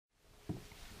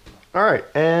All right,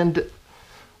 and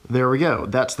there we go.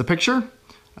 That's the picture.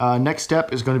 Next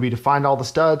step is going to be to find all the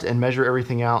studs and measure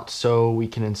everything out so we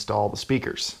can install the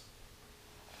speakers.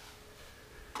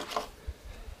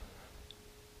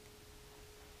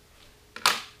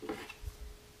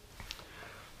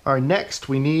 All right, next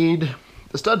we need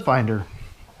the stud finder.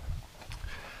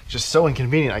 Just so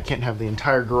inconvenient, I can't have the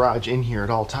entire garage in here at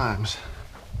all times.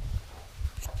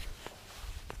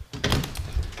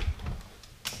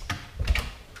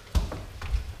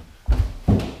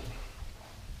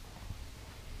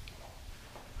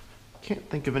 Can't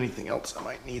think of anything else I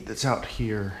might need that's out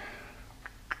here.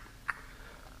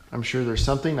 I'm sure there's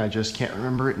something, I just can't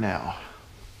remember it now.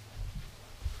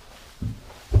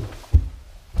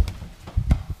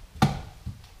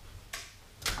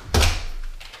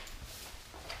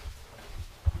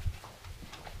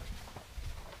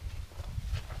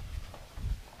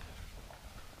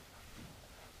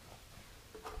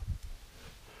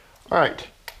 All right,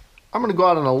 I'm gonna go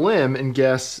out on a limb and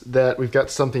guess that we've got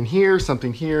something here,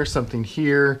 something here, something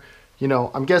here. You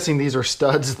know, I'm guessing these are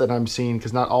studs that I'm seeing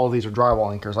because not all of these are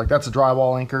drywall anchors. Like that's a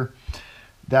drywall anchor.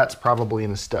 That's probably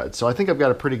in a stud. So I think I've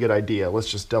got a pretty good idea.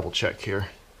 Let's just double check here.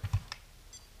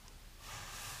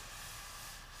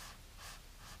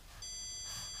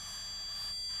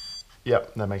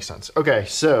 Yep, that makes sense. Okay,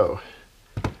 so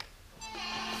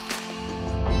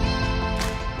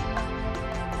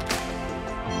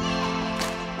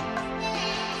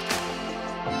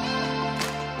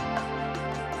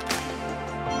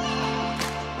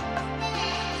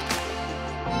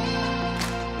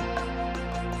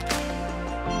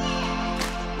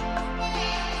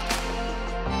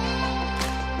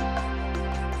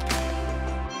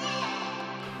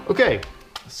okay,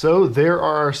 so there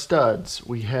are our studs.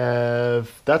 We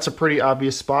have, that's a pretty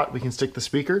obvious spot we can stick the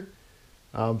speaker.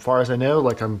 Far as I know,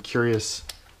 like I'm curious,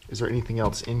 is there anything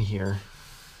else in here?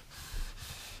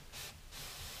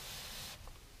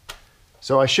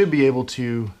 So I should be able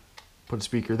to put a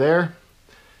speaker there.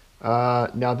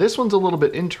 Now this one's a little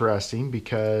bit interesting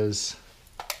because,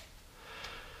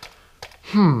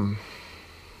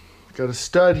 got a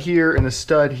stud here and a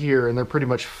stud here, and they're pretty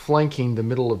much flanking the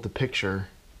middle of the picture.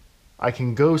 I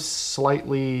can go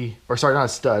slightly, or sorry, not a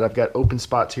stud. I've got open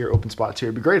spots here, open spots here.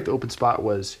 It'd be great if the open spot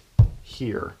was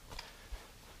here.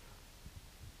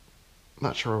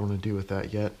 Not sure what I want to do with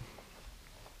that yet.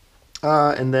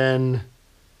 And then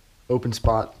open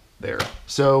spot there.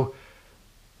 So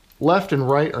left and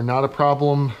right are not a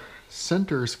problem.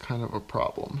 Center is kind of a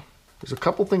problem. There's a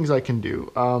couple things I can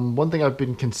do. One thing I've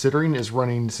been considering is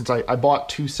running, since I bought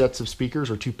 2 sets of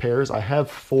speakers, or 2 pairs, I have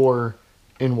 4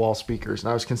 in-wall speakers, and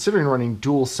I was considering running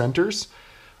dual centers.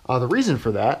 The reason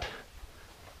for that,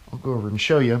 I'll go over and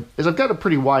show you, is I've got a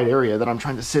pretty wide area that I'm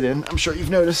trying to sit in. I'm sure you've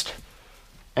noticed.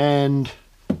 And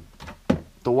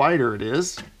the wider it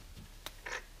is,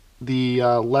 the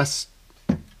less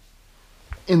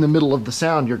in the middle of the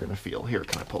sound you're going to feel. Here,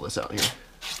 can I pull this out here?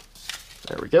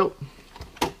 There we go.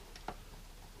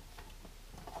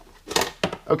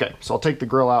 Okay, so I'll take the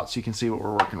grill out so you can see what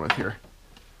we're working with here.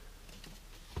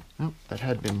 Oh, that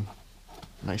had been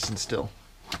nice and still.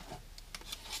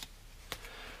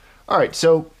 All right,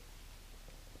 so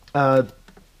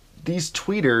these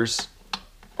tweeters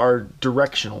are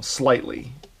directional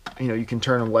slightly. You know, you can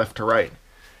turn them left to right.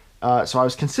 So I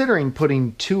was considering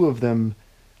putting 2 of them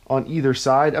on either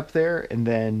side up there and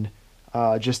then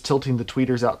just tilting the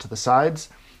tweeters out to the sides.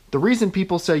 The reason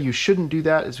people say you shouldn't do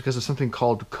that is because of something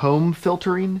called comb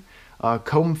filtering.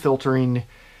 Comb filtering,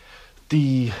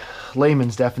 the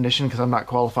layman's definition, because I'm not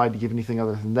qualified to give anything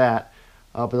other than that,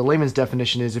 but the layman's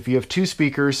definition is if you have 2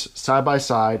 speakers side by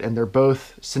side and they're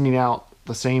both sending out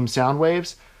the same sound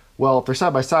waves, well, if they're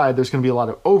side by side, there's going to be a lot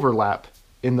of overlap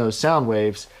in those sound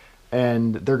waves,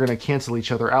 and they're going to cancel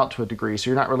each other out to a degree, so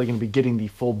you're not really going to be getting the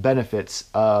full benefits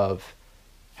of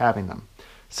having them.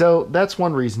 So that's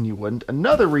one reason you wouldn't.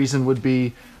 Another reason would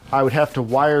be I would have to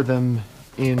wire them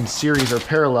in series or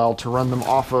parallel to run them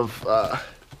off of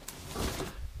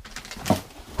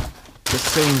the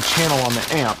same channel on the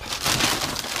amp.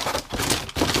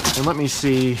 And let me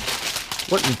see,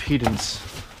 what impedance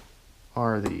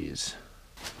are these?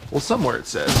 Well, somewhere it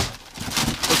says.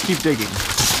 Let's keep digging.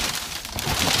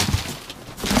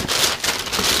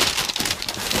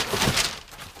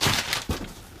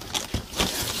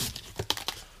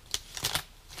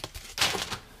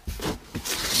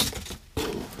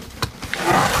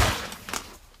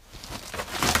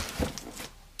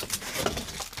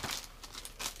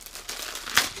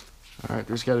 All right,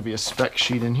 there's got to be a spec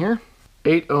sheet in here.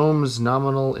 8 ohms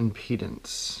nominal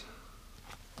impedance.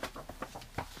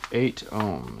 8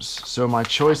 ohms. So my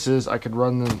choice is I could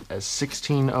run them as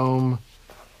 16 ohm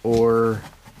or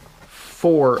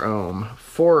 4 ohm.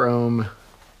 4 ohm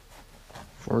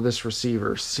for this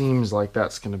receiver seems like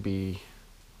that's going to be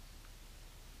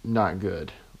not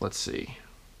good. Let's see.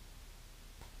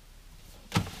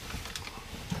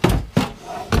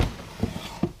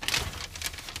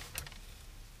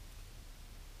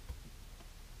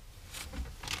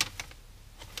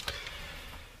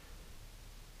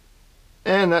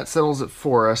 And that settles it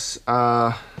for us.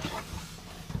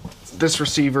 This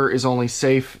receiver is only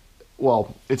safe,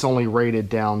 well, it's only rated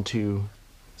down to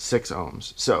 6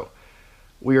 ohms. So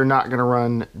we are not going to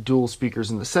run dual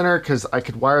speakers in the center because I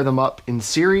could wire them up in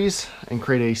series and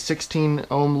create a 16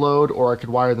 ohm load, or I could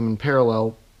wire them in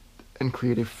parallel and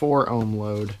create a 4 ohm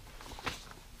load.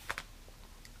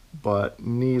 But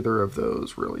neither of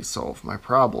those really solve my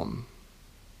problem.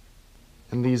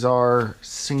 And these are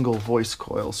single voice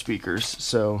coil speakers,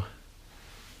 so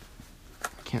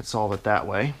can't solve it that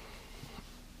way.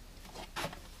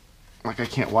 Like I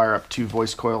can't wire up 2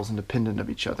 voice coils independent of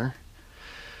each other.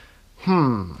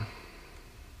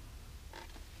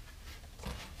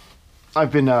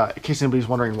 I've been, in case anybody's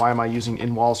wondering, why am I using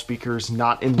in-wall speakers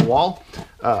not in the wall?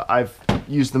 I've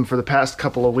used them for the past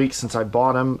couple of weeks since I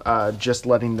bought them, just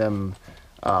letting them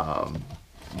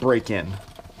break in,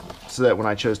 so that when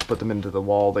I chose to put them into the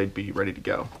wall, they'd be ready to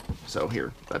go. So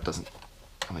here, I don't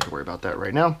need to worry about that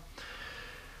right now.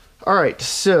 All right,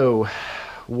 so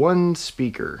 1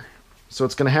 speaker. So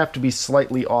it's going to have to be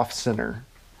slightly off-center.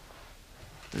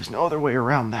 There's no other way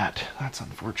around that. That's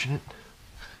unfortunate.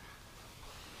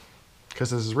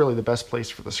 Because this is really the best place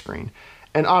for the screen.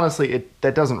 And honestly,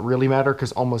 that doesn't really matter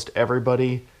because almost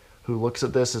everybody who looks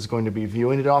at this is going to be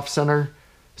viewing it off-center.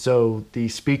 So the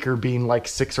speaker being like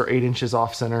 6 or 8 inches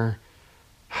off-center,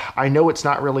 I know it's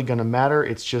not really going to matter.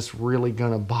 It's just really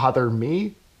going to bother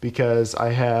me because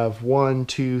I have 1,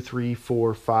 2, 3,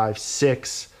 4, 5,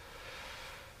 6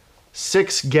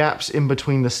 gaps in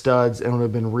between the studs, and it would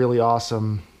have been really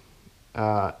awesome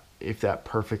if that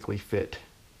perfectly fit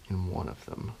in one of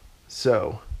them.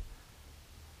 So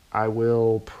I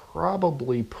will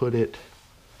probably put it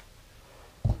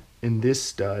in this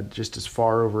stud just as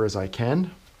far over as I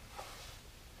can.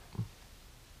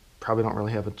 Probably don't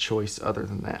really have a choice other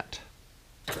than that.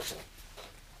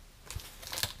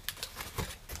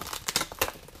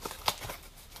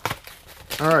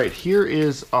 All right, here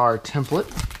is our template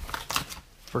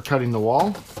for cutting the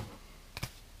wall.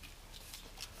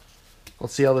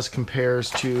 Let's see how this compares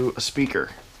to a speaker.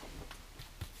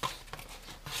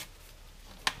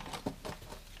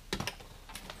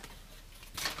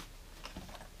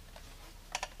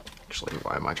 Actually,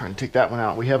 why am I trying to take that one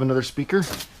out? We have another speaker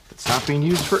that's not being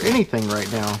used for anything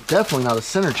right now. Definitely not a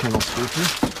center channel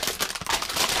speaker.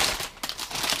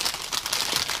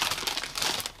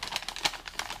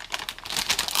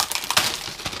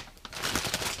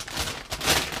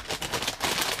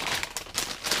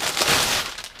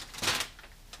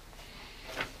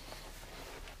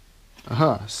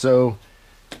 So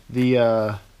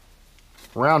the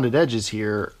rounded edges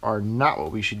here are not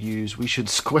what we should use. We should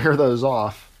square those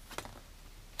off.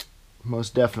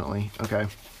 Most definitely. Okay.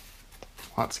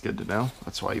 That's good to know.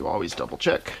 That's why you always double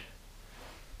check.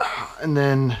 And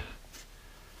then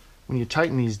when you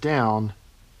tighten these down,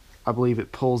 I believe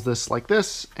it pulls this like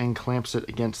this and clamps it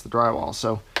against the drywall.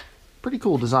 So pretty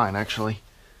cool design, actually.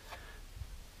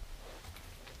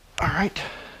 All right.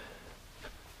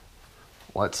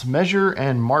 Let's measure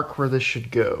and mark where this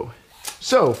should go.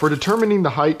 So for determining the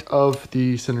height of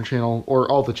the center channel,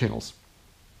 or all the channels,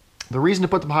 the reason to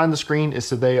put them behind the screen is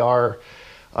so they are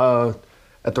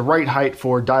at the right height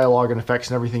for dialogue and effects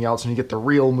and everything else, and you get the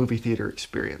real movie theater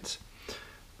experience.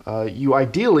 You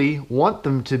ideally want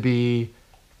them to be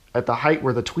at the height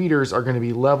where the tweeters are going to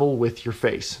be level with your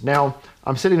face. Now,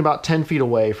 I'm sitting about 10 feet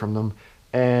away from them,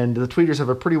 and the tweeters have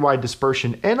a pretty wide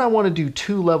dispersion, and I want to do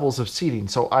 2 levels of seating,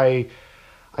 so I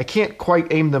can't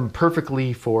quite aim them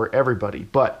perfectly for everybody,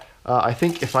 but I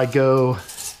think if I go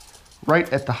right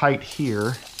at the height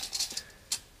here,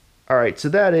 all right, so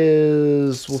that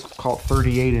is, we'll call it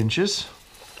 38 inches.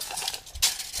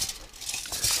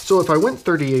 So if I went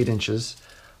 38 inches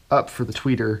up for the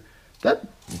tweeter, that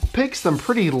makes them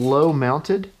pretty low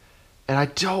mounted, and I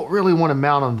don't really want to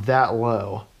mount them that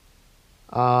low.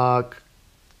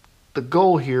 The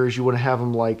goal here is you want to have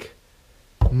them like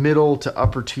middle to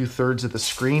upper 2/3 of the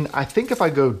screen. I think if I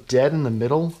go dead in the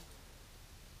middle,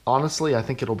 honestly, I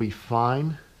think it'll be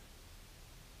fine.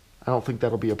 I don't think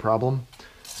that'll be a problem.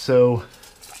 So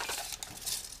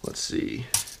let's see.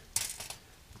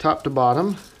 Top to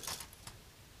bottom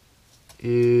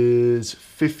is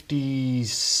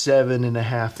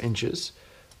 57.5 inches.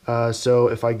 So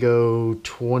if I go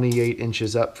 28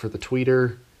 inches up for the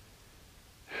tweeter,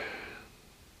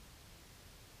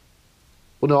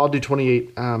 Well, no, I'll do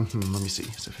 28. Let me see.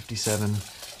 So 57.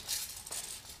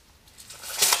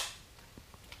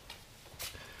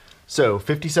 So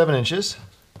 57 inches,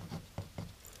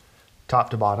 top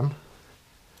to bottom.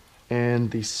 And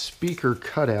the speaker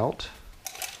cutout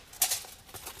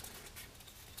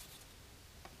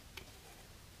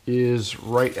is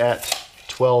right at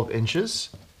 12 inches.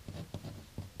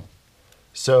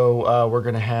 So we're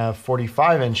going to have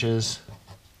 45 inches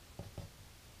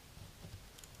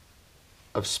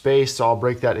of space. So I'll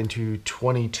break that into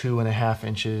 22.5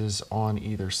 inches on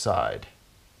either side.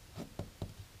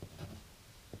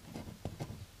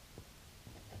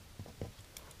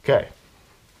 Okay.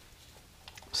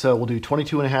 So we'll do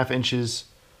 22.5 inches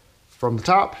from the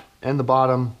top and the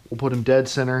bottom. We'll put them dead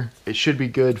center. It should be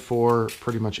good for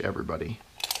pretty much everybody.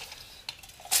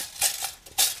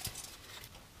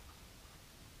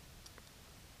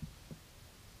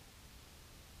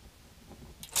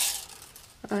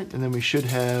 All right, and then we should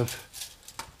have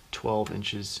 12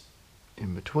 inches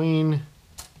in between,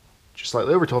 just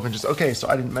slightly over 12 inches. Okay, so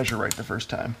I didn't measure right the first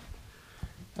time.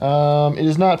 It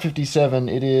is not 57,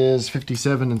 it is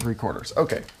 57 3/4.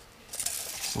 Okay,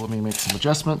 so let me make some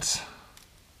adjustments.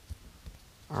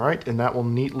 All right, and that will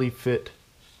neatly fit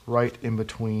right in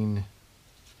between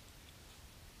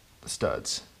the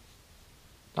studs.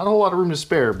 Not a whole lot of room to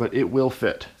spare, but it will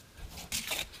fit.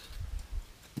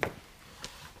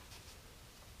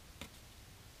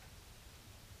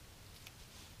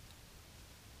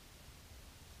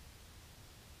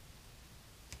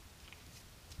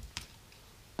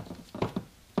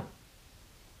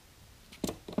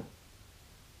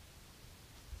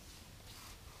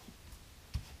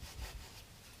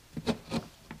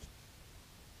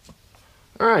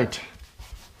 All right,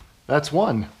 that's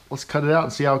one. Let's cut it out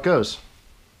and see how it goes.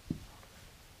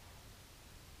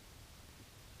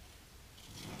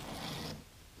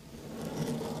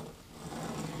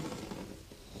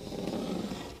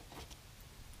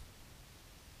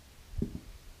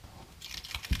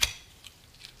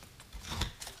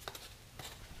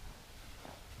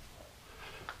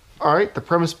 All right, the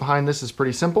premise behind this is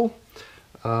pretty simple.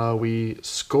 We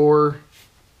score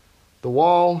the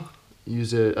wall,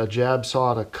 use a jab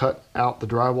saw to cut out the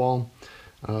drywall,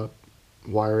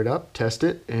 wire it up, test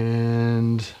it,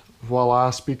 and voila,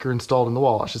 speaker installed in the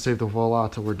wall. I should save the voila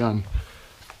till we're done.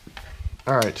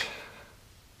 All right.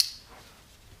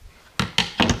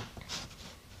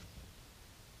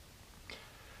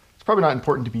 It's probably not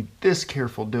important to be this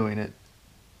careful doing it,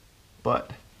 but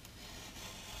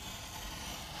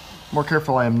the more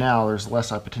careful I am now, there's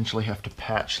less I potentially have to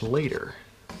patch later.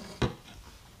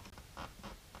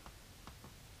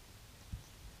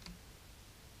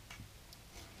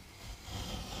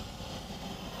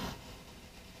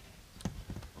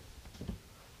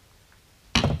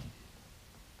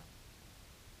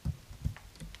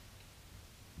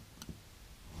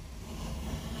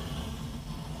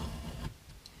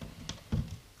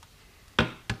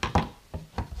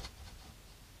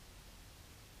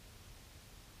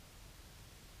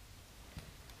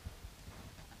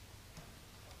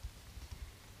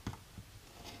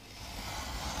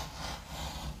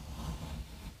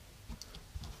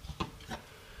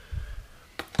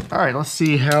 All right, let's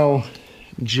see how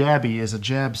jabby is a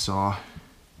jab saw.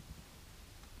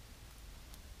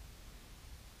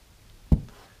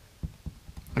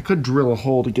 I could drill a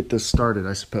hole to get this started,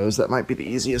 I suppose. That might be the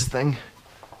easiest thing.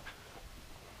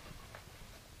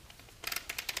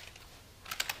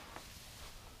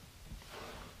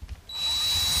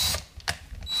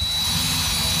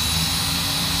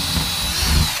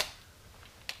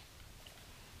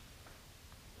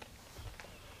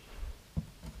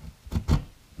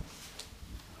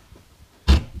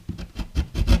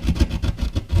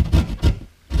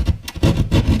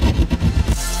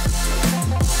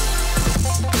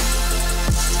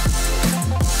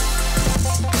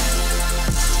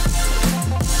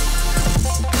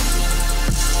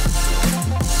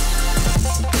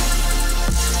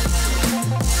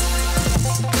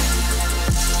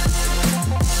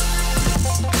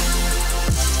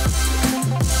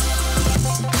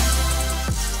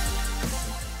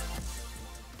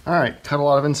 All right, cut a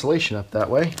lot of insulation up that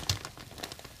way.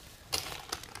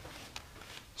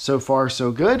 So far,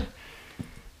 so good.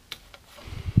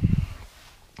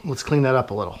 Let's clean that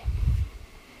up a little.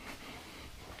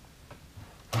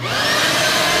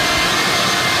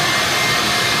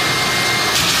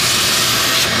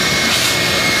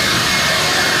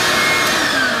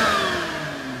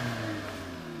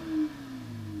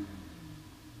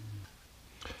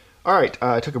 All right,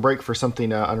 I took a break for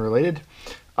something unrelated.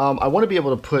 I want to be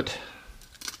able to put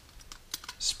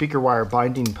speaker wire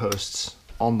binding posts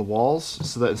on the walls,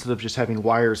 so that instead of just having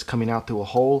wires coming out through a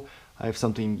hole, I have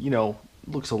something, you know,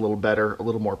 looks a little better, a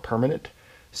little more permanent.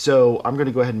 So I'm going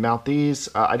to go ahead and mount these.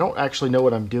 I don't actually know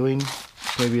what I'm doing.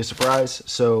 It's maybe a surprise.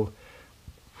 So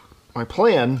my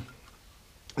plan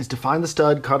is to find the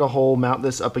stud, cut a hole, mount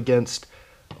this up against,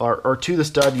 or to the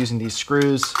stud using these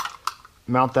screws,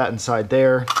 mount that inside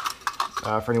there.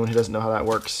 For anyone who doesn't know how that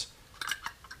works,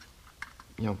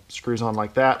 you know, screws on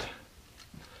like that.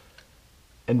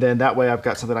 And then that way I've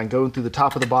got something I can go through the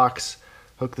top of the box,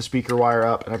 hook the speaker wire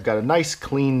up, and I've got a nice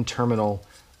clean terminal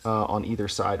on either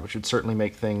side, which would certainly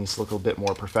make things look a bit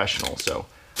more professional. So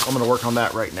I'm going to work on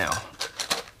that right now.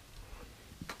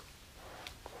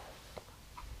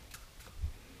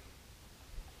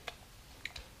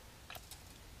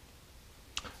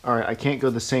 All right, I can't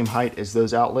go the same height as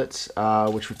those outlets,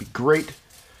 which would be great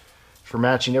for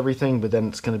matching everything, but then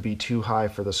it's going to be too high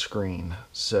for the screen.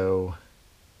 So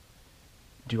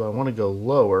do I want to go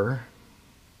lower,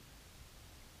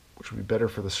 which would be better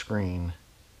for the screen,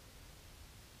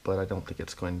 but I don't think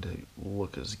it's going to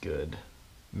look as good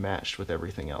matched with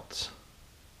everything else.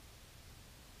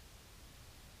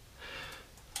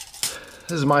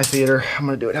 This is my theater. I'm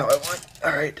going to do it how I want.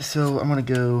 All right, so I'm going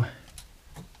to go...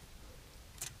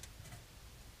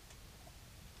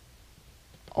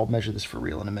 I'll measure this for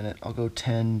real in a minute. I'll go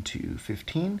 10 to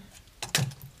 15.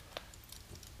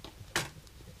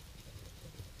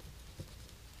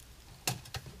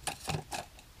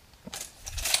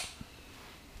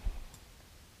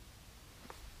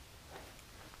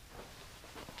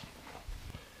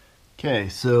 Okay,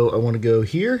 so I want to go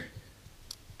here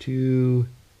to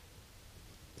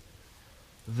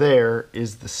there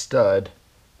is the stud,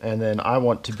 and then I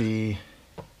want to be,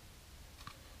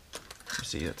 let's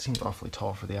see, that seems awfully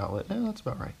tall for the outlet. No, that's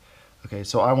about right. Okay,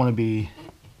 so I want to be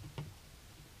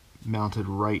mounted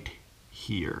right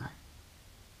here.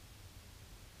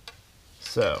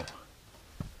 So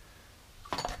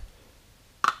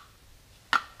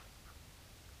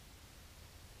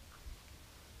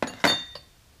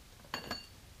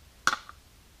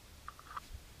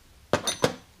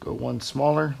go one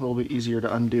smaller, a little bit easier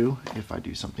to undo if I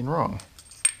do something wrong.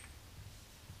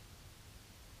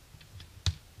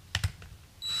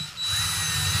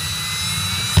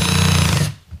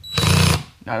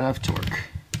 Not enough torque.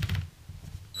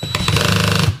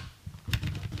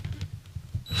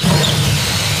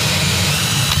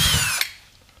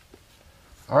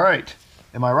 All right,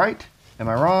 am I right? Am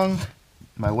I wrong?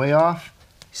 Am I way off?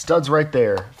 Stud's right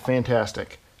there,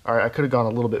 fantastic. All right, I could have gone a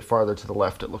little bit farther to the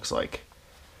left, it looks like.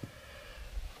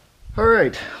 All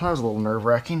right, that was a little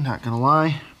nerve-wracking, not gonna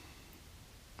lie.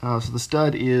 So the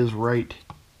stud is right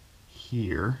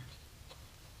here.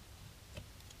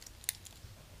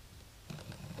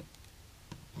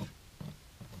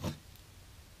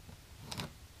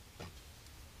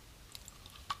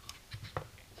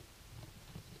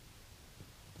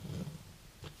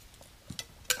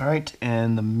 All right,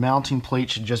 and the mounting plate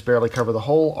should just barely cover the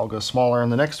hole. I'll go smaller in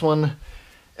the next one.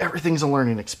 Everything's a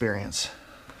learning experience.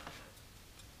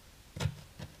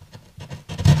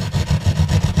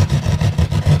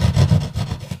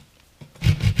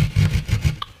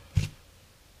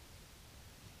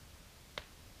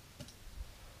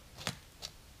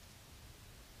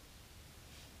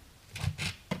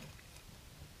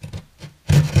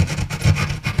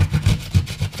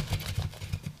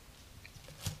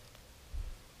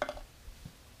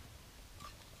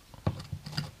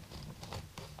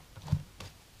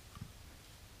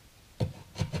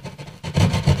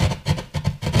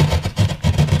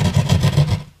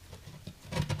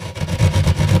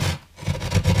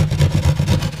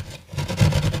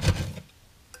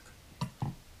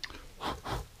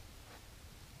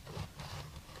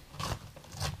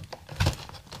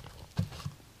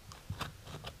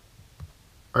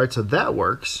 All right, so that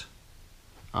works.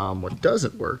 What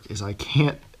doesn't work is I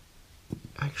can't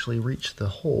actually reach the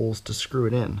holes to screw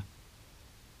it in.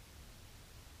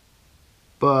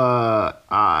 But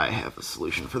I have a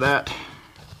solution for that.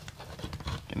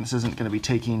 And this isn't going to be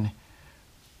taking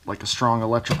like a strong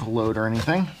electrical load or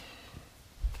anything.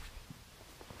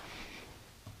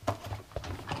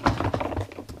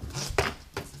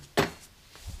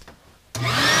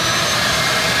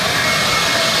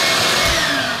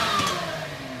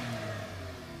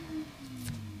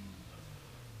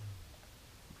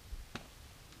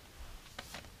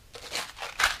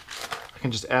 I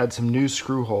can just add some new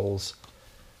screw holes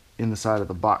in the side of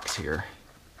the box here,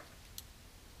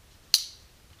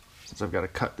 since I've got to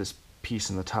cut this piece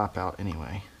in the top out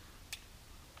anyway.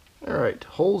 All right,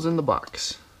 holes in the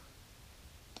box.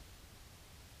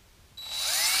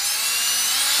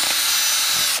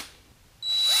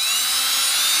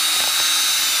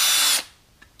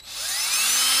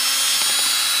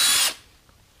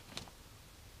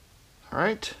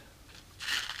 right.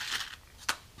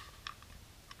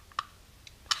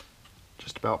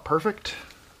 Just about perfect.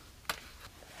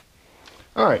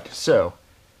 All right, so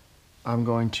I'm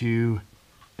going to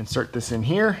insert this in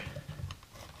here.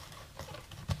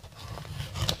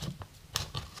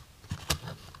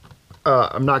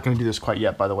 I'm not going to do this quite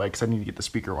yet, by the way, because I need to get the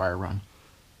speaker wire run.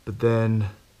 But then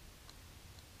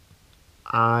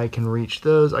I can reach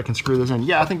those. I can screw those in.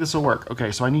 Yeah, I think this will work.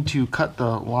 Okay, so I need to cut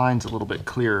the lines a little bit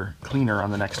cleaner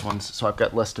on the next ones, so I've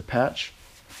got less to patch.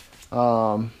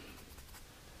 But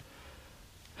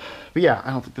yeah,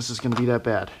 I don't think this is going to be that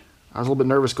bad. I was a little bit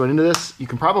nervous going into this. You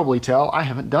can probably tell I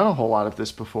haven't done a whole lot of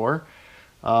this before,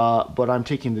 but I'm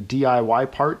taking the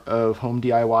DIY part of home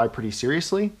DIY pretty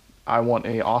seriously. I want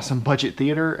an awesome budget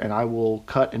theater, and I will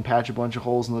cut and patch a bunch of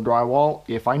holes in the drywall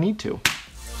if I need to.